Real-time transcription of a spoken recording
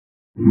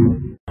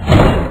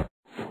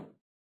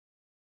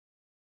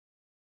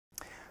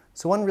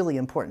So one really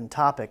important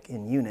topic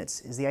in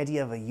units is the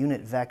idea of a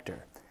unit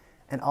vector.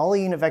 And all a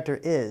unit vector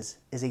is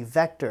a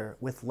vector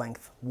with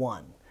length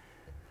 1.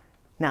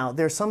 Now,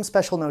 there's some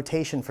special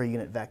notation for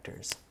unit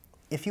vectors.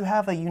 If you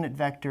have a unit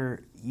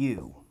vector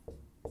u,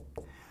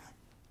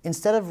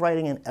 instead of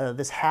writing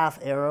this half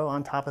arrow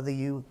on top of the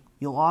u,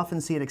 you'll often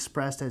see it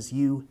expressed as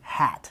u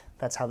hat.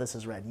 That's how this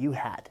is read, u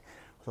hat,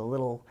 with a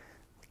little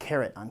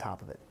caret on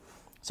top of it.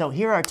 So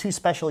here are two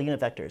special unit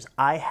vectors,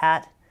 I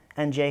hat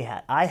and j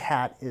hat. I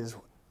hat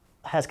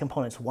has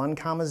components 1,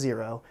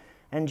 0,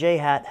 and j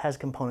hat has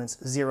components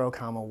 0,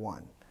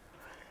 1.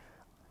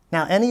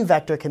 Now, any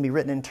vector can be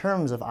written in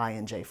terms of I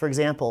and j. For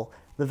example,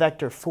 the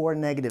vector 4,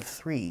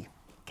 -3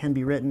 can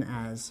be written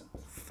as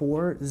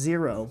 4,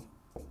 0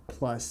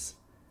 plus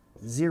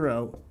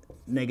 0,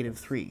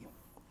 -3.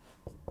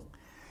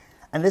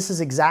 And this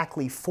is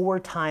exactly 4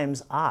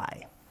 times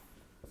I.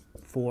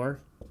 4,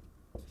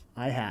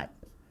 I hat,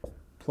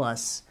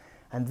 plus,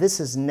 and this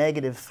is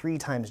 -3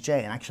 times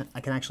j. And I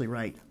can actually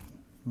write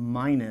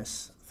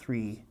minus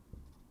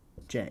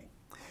 3j.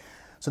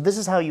 So this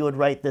is how you would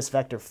write this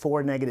vector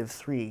 4,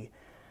 -3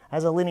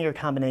 as a linear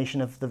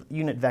combination of the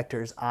unit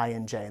vectors I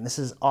and j. And this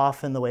is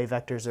often the way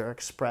vectors are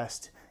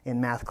expressed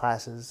in math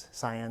classes,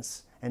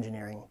 science,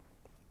 engineering.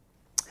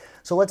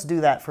 So let's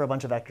do that for a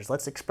bunch of vectors.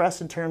 Let's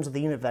express in terms of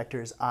the unit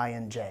vectors I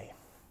and j.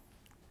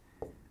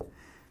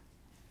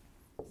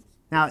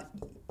 Now,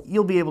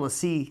 you'll be able to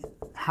see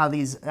how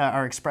these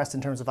are expressed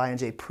in terms of I and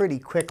j pretty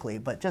quickly,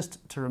 but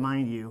just to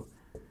remind you,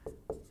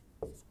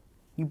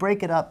 you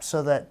break it up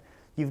so that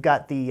you've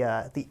got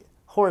the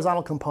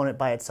horizontal component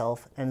by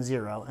itself and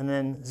 0, and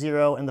then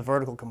 0 and the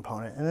vertical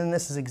component. And then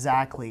this is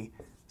exactly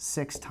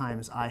 6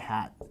 times I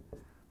hat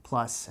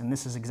plus, and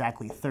this is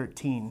exactly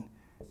 13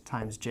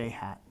 times j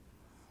hat.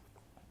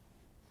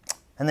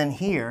 And then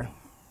here,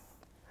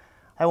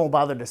 I won't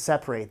bother to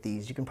separate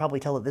these. You can probably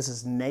tell that this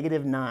is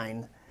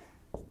 -9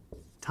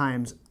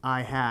 times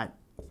I hat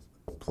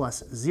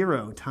plus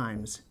 0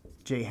 times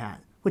j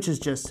hat, which is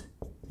just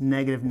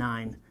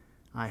 -9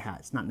 I hat.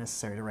 It's not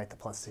necessary to write the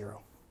plus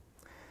 0.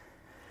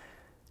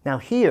 Now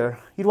here,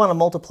 you'd want to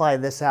multiply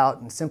this out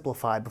and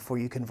simplify before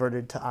you convert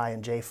it to I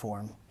and j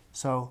form.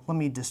 So let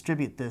me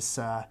distribute this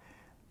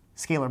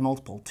scalar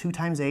multiple. 2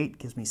 times 8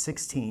 gives me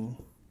 16.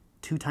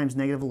 2 times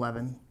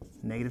 -11,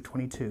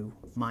 -22,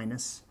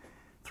 minus.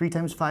 3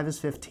 times 5 is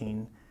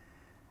 15.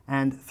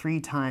 And 3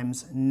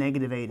 times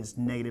 -8 is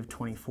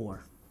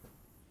 -24.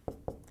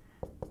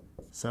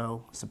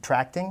 So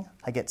subtracting,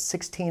 I get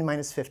 16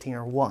 minus 15,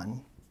 or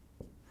 1.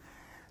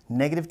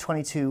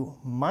 -22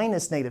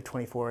 minus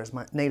 -24 is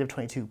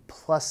 -22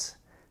 plus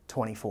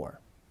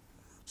 24.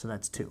 So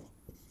that's 2.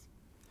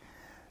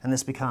 And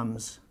this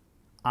becomes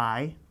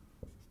I,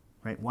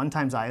 right? 1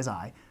 times I is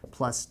I,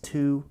 plus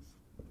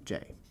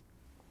 2j.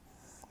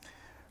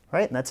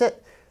 Right, and that's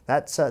it.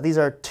 These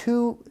are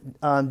two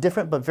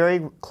different but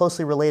very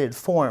closely related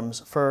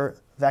forms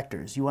for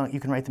vectors. You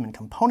can write them in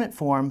component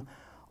form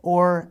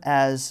or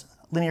as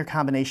linear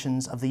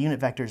combinations of the unit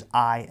vectors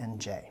I and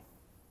j.